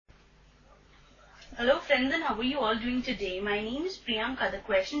Hello friends, and how are you all doing today? My name is Priyanka. The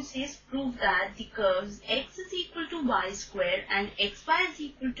question says prove that the curves x is equal to y square and xy is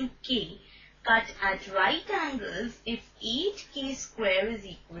equal to k cut at right angles if 8k square is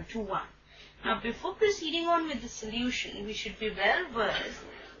equal to 1. Now before proceeding on with the solution, we should be well versed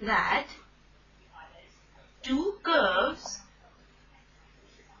that two curves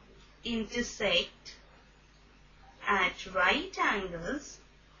intersect at right angles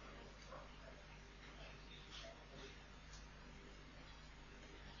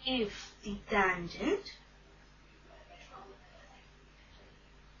if the tangent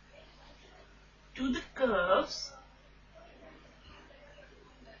to the curves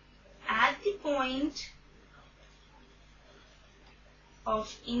at the point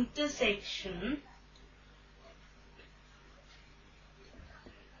of intersection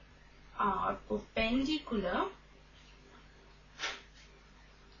are perpendicular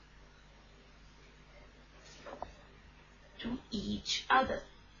to each other.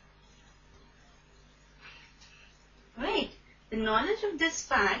 Right. The knowledge of this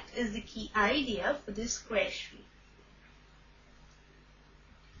fact is the key idea for this question.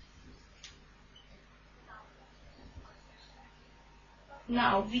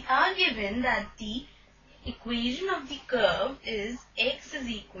 Now we are given that the equation of the curve is x is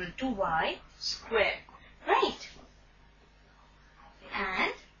equal to y square, right?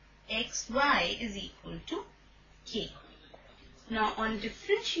 And xy is equal to k. Now on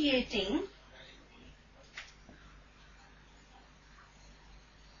differentiating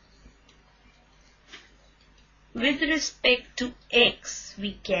with respect to x,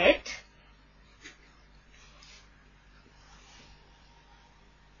 we get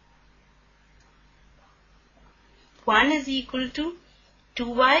one is equal to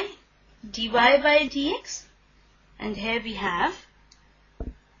 2y dy by dx, and here we have,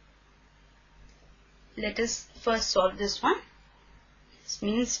 let us first solve this one. This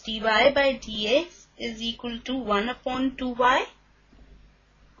means dy by dx is equal to 1 upon 2y,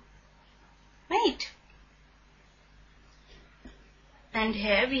 right? And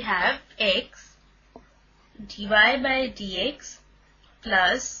here we have x dy by dx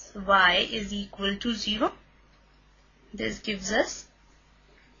plus y is equal to 0. This gives us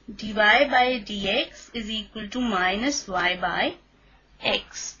dy by dx is equal to minus y by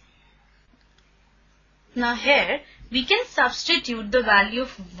x. Now here we can substitute the value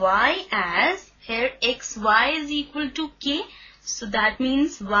of y as, here xy is equal to k. So that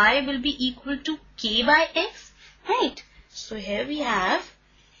means y will be equal to k by x, right? So here we have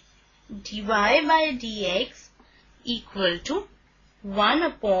dy by dx equal to 1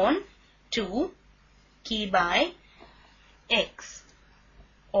 upon 2 k by x,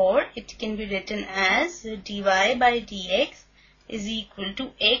 or it can be written as dy by dx is equal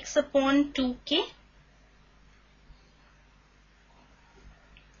to x upon 2k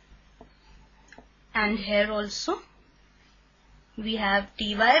and here also we have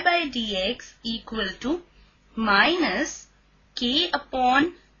dy by dx equal to minus k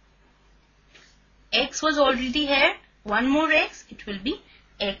upon x was already here, one more x, it will be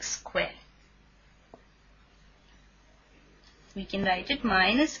x square. We can write it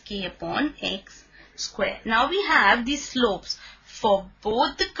minus k upon x square. Now we have the slopes for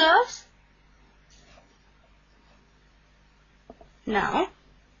both the curves. Now,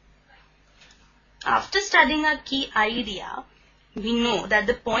 after studying our key idea, we know that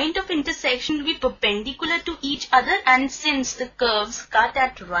the point of intersection will be perpendicular to each other, and since the curves cut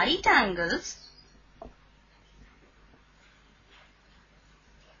at right angles,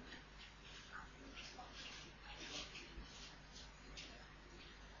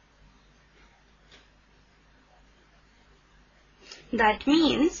 that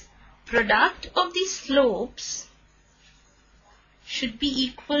means product of the slopes should be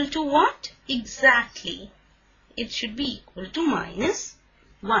equal to what? Exactly. It should be equal to minus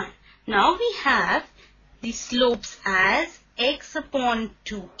 1. Now we have the slopes as x upon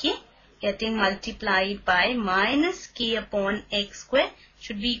 2k getting multiplied by minus k upon x square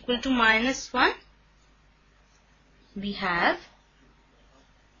should be equal to minus 1. We have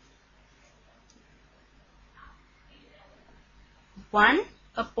one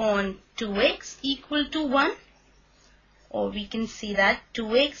upon 2x equal to 1, or we can see that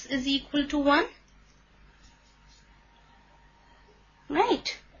 2x is equal to 1,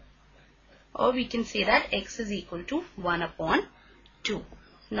 right? Or we can say that x is equal to 1 upon 2.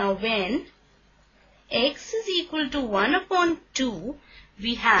 Now when x is equal to 1 upon 2,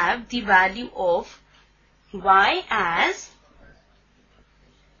 we have the value of y as,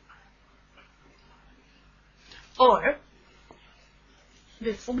 or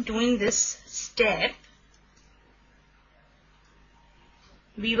before doing this step,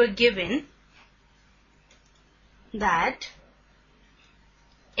 we were given that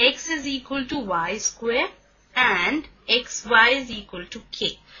x is equal to y square and xy is equal to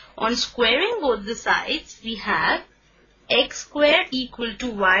k. On squaring both the sides, we have x square equal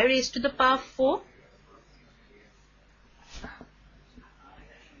to y raised to the power 4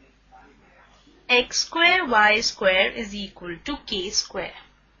 x square y square is equal to k square.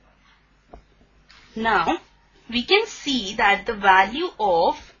 Now, we can see that the value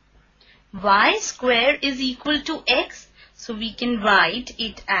of y square is equal to x. So, we can write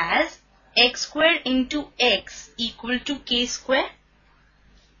it as x square into x equal to k square.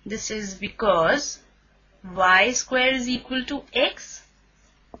 This is because y square is equal to x,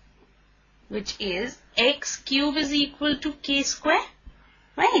 which is x cube is equal to k square.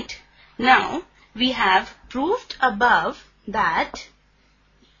 Right? Now, we have proved above that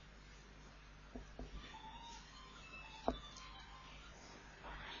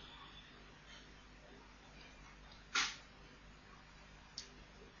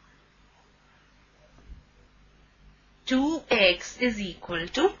two x is equal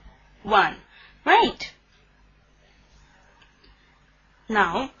to 1. Right?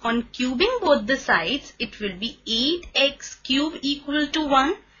 Now, on cubing both the sides, it will be 8x cube equal to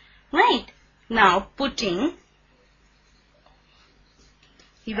 1. Right? Now, putting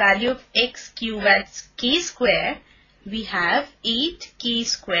the value of x cube as k square, we have 8k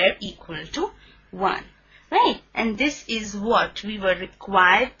square equal to 1. Right? And this is what we were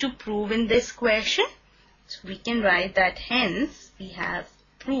required to prove in this question. So, we can write that hence, we have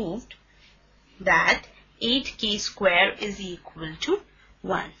proved that 8k square is equal to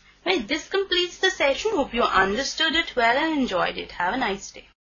 1. Right? This completes the session. Hope you understood it well and enjoyed it. Have a nice day.